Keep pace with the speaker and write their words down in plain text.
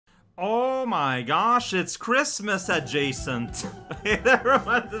Oh my gosh, it's Christmas adjacent.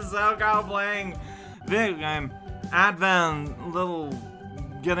 Everyone is so cow playing video game. Advent, little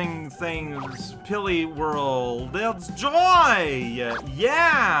getting things, Pilly World. It's joy!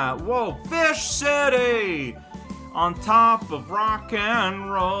 Yeah! Whoa, Fish City! On top of rock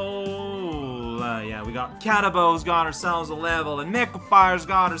and roll. Yeah, we got Catabo's got ourselves a level, and Micklefire's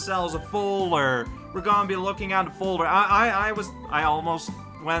got ourselves a folder. We're gonna be looking at the folder. I almost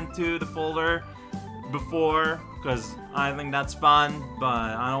went to the folder before, because I think that's fun, but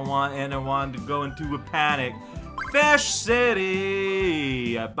I don't want anyone to go into a panic. Fish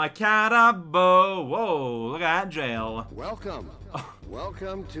City by Catabo. Whoa, look at that jail. Welcome.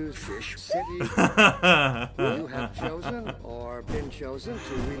 Welcome to Fish City. You have chosen or been chosen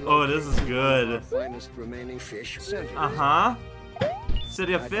to relocate. Oh, this is good. Our finest remaining fish centers. Uh-huh.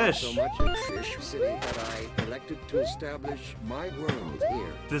 City of Fish. So much in Fish City that I elected to establish my world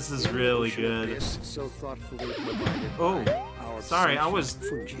here. This is really good. So thoughtfully provided oh, our sorry, I was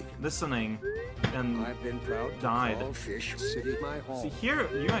Fuji. listening and I've been proud died. To call Fish City my home. See here,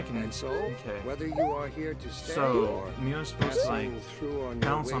 you I can. And so, okay. whether you are here to stay So, or you're supposed to like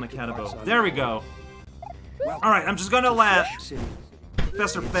bounce on a Catabo. Catabo. There we go. All right, I'm just gonna let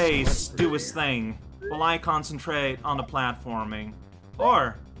Professor Face do his thing while I concentrate on the platforming.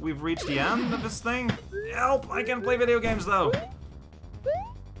 Or, we've reached the end of this thing. Help! I can't play video games, though.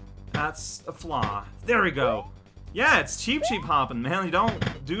 That's a flaw. There we go. Yeah, it's cheap hopping, man. You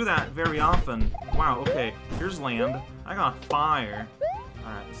don't do that very often. Wow, okay. Here's land. I got fire.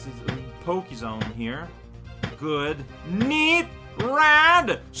 Alright, this is a Poke Zone here. Good. Neat!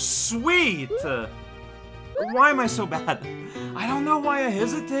 Rad! Sweet! Why am I so bad? I don't know why I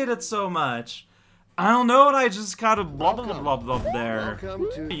hesitated so much. I don't know what I just kind of blah blah blah blah there.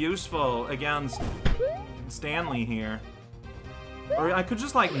 Useful against Stanley here. Or I could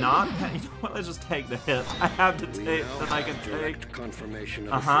just like not. You know what? Let's just take the hit. I have to take that I can take. Confirmation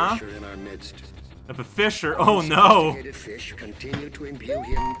of a fisher in our midst. Of a fisher? Oh no! Fish continue to imbue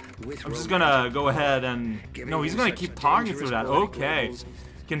him with I'm just gonna go ahead and. No, he's gonna keep talking through that. Okay.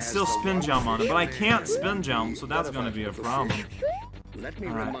 Can still spin jump on it, but I can't spin jump, so that's gonna be a problem.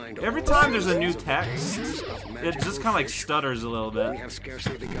 Alright. Every time there's a new text, it just kind of like stutters a little bit.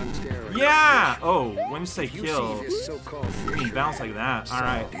 Yeah! Oh, when you say kill, you can bounce like that.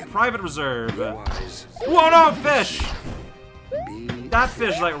 Alright. Private reserve. Whoa, no, fish! That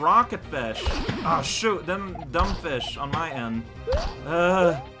fish like rocket fish. Oh, shoot. Them dumb fish on my end.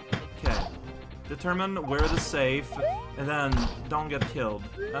 Okay. Determine where the safe, and then don't get killed.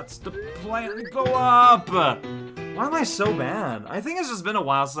 That's the plan. Go up! Why am I so bad? I think it's just been a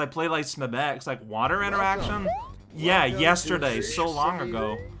while since I played like Smebex, like water interaction. Yeah, yesterday, so long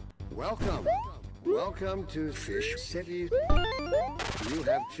ago. Welcome to Fish City. You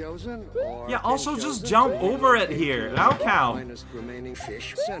have chosen or yeah, also just jump over it here. Now cow. Remaining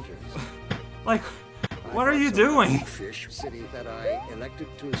fish centers. Like, what are you doing? Fish City that I elected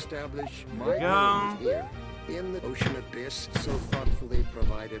to establish my home here in the ocean abyss, so thoughtfully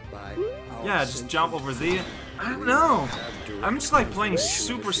provided by our yeah, just jump over the. I don't know. I'm just like playing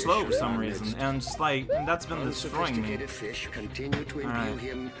super slow for some reason, and just like, and that's been destroying me. Alright,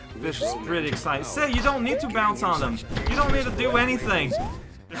 Fish is pretty excited. Say, you don't need to bounce on them. You don't need to do anything.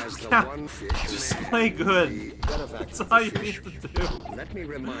 Yeah, just play good. That's all you need to do.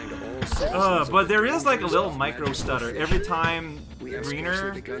 But there is like a little micro stutter every time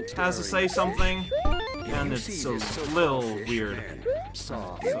Greener has to say something, and it's a little weird.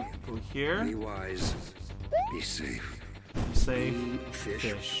 So go here. Be safe. Be safe.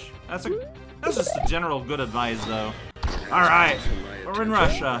 Fish. That's just a general good advice, though. All right, we're in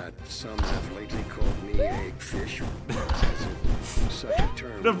Russia. Some have lately called me a fish.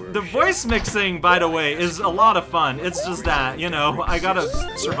 The voice mixing, by the way, is a lot of fun. It's just that, you know, I gotta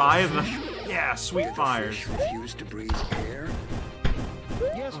survive. Yeah, sweet fires. Refuse to breathe air.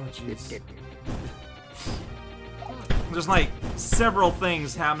 Oh, jeez. There's like several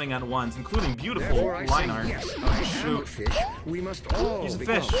things happening at once, including beautiful line art. Shoot. He's a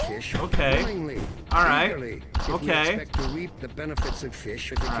fish. Okay. Alright. Okay.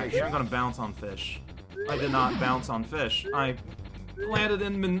 Alright, here I'm gonna bounce on fish. I did not bounce on fish. I landed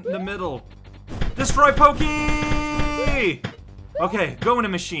in the middle. Destroy Pokey! Okay, go in a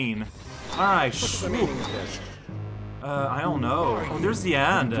machine. Alright. I don't know. Oh, there's the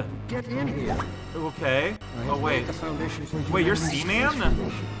end. Get in here. Okay. Oh, wait. Wait, you're Seaman?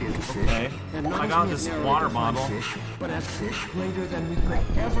 Okay. I got this water bottle.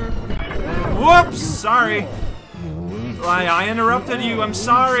 Whoops! Sorry. I interrupted you. I'm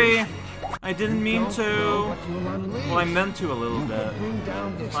sorry. I didn't mean to. Well, I meant to a little bit.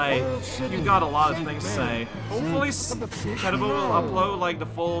 Like, you've got a lot of things to say. Hopefully, Edible will upload, like, the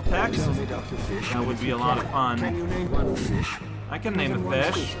full text. That would be a lot of fun. I can name a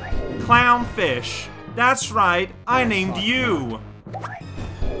fish. Clownfish. That's right, I named you.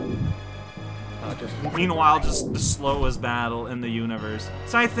 Meanwhile, just the slowest battle in the universe.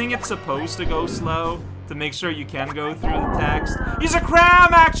 So I think it's supposed to go slow to make sure you can go through the text. He's a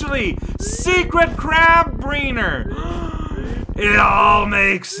crab, actually! Secret crab brainer! It all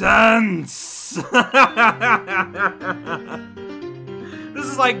makes sense! This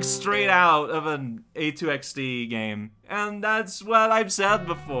is like straight out of an A2XT game. And that's what I've said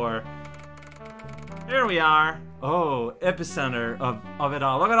before. Here we are. Oh, epicenter of it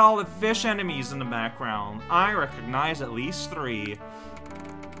all. Look at all the fish enemies in the background. I recognize at least 3.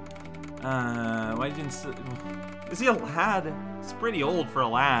 Why didn't... Is he a lad? He's pretty old for a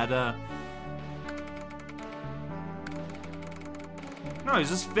lad. No, he's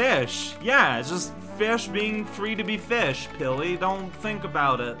just fish. Yeah, it's just fish being free to be fish, Pilly. Don't think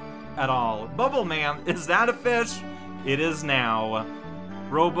about it at all. Bubble Man, is that a fish? It is now.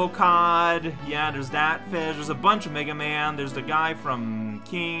 Robocod, yeah, there's that fish. There's a bunch of Mega Man. There's the guy from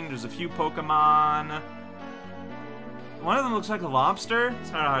King. There's a few Pokemon. One of them looks like a lobster.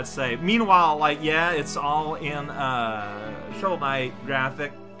 It's kind of hard to say. Meanwhile, like, yeah, it's all in Shovel Knight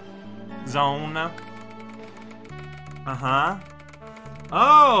graphic zone. Uh-huh.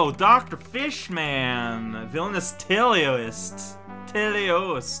 Oh, Dr. Fishman. Villainous Teleost.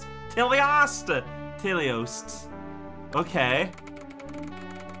 Teleost. Okay.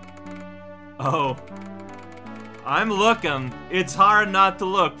 Oh. I'm looking. It's hard not to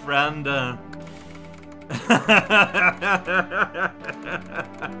look, friend.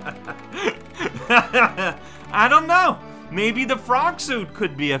 I don't know. Maybe the frog suit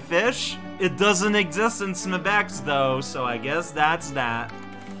could be a fish. It doesn't exist in Smibex though, so I guess that's that.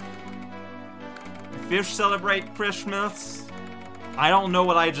 Fish celebrate Christmas. I don't know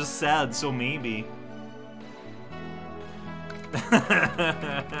what I just said, so maybe.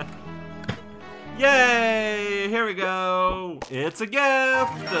 Yay! Here we go. It's a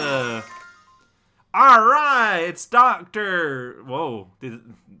gift. All right, it's Dr. Whoa,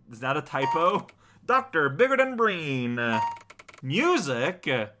 is that a typo? Dr. Bigger Than Breen. Music.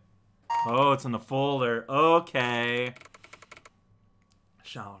 Oh, it's in the folder. Okay.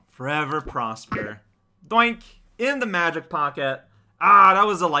 Shall forever prosper. Doink! In the magic pocket. Ah, that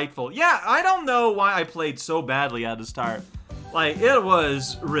was delightful. Yeah, I don't know why I played so badly at the start. Like, it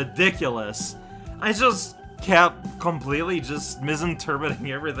was ridiculous. I just kept completely just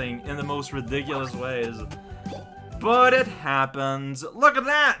misinterpreting everything in the most ridiculous ways. But it happens. Look at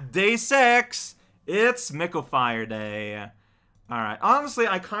that! Day 6! It's Mickle Fire Day. Alright, honestly,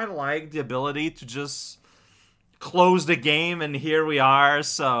 I kind of like the ability to just close the game and here we are,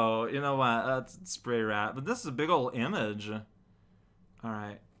 so, you know what, that's pretty rad. But this is a big old image.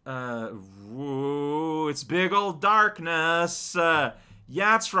 Alright, woo, it's big old darkness. Yeah,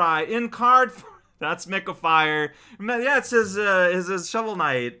 that's right, in card, that's Mickle Fire. Yeah, it's his Shovel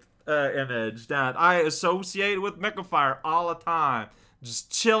Knight image that I associate with Mickle Fire all the time. Just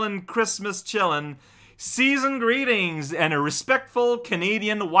chillin', Christmas chillin'. Season greetings and a respectful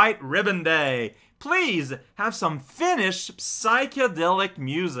Canadian White Ribbon Day. Please have some Finnish psychedelic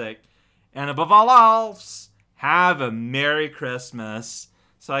music. And above all else, have a Merry Christmas.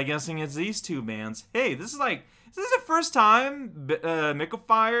 So I'm guessing it's these two bands. Hey, this is the first time Mickle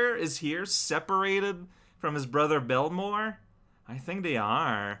Fire is here separated from his brother Belmore? I think they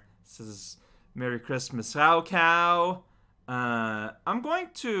are. This is Merry Christmas, Cow. I'm going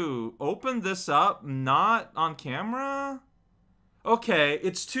to open this up, not on camera. Okay,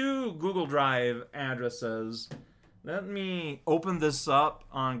 it's 2 Google Drive addresses. Let me open this up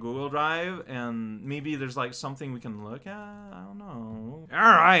on Google Drive, and maybe there's like something we can look at? I don't know.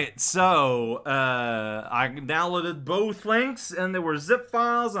 Alright, so, I downloaded both links, and there were zip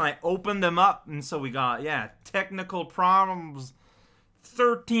files, and I opened them up, and so we got, yeah, technical problems,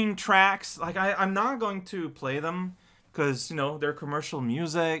 13 tracks. Like, I'm not going to play them, because, you know, they're commercial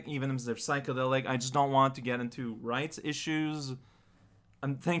music, even if they're psychedelic. I just don't want to get into rights issues.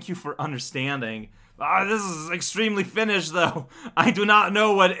 And thank you for understanding. This is extremely Finnish, though. I do not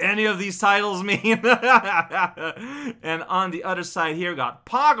know what any of these titles mean. And on the other side here, we got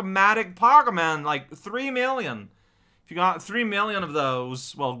Pogmatic Pogman, like 3 million. If you got 3 million of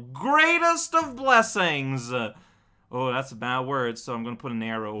those, well, greatest of blessings. Oh, that's a bad word, so I'm going to put an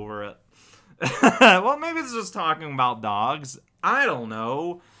arrow over it. Well, maybe it's just talking about dogs. I don't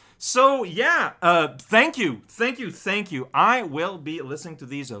know. So yeah, thank you. I will be listening to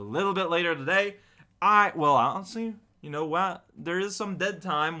these a little bit later today. Well, honestly, you know what? There is some dead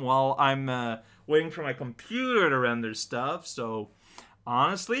time while I'm waiting for my computer to render stuff. So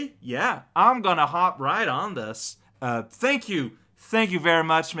honestly, yeah, I'm gonna hop right on this. Thank you very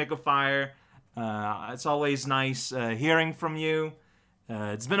much, Make a Fire. It's always nice hearing from you.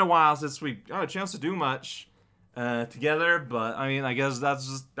 It's been a while since we got a chance to do much together, but I mean, I guess that's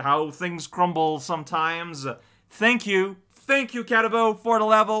just how things crumble sometimes. Thank you, Catabo, for the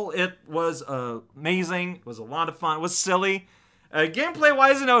level. It was amazing. It was a lot of fun. It was silly.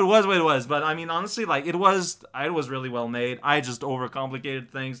 Gameplay-wise, you know, it was what it was, but I mean, honestly, like, it was really well made. I just overcomplicated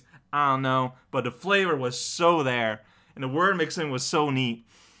things. I don't know, but the flavor was so there, and the word mixing was so neat.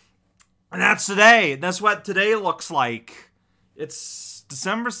 And that's today. That's what today looks like. It's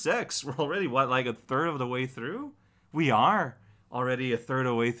December 6th. We're already, what, like a third of the way through? We are already a third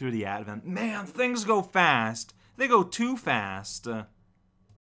of the way through the Advent. Man, things go fast. They go too fast.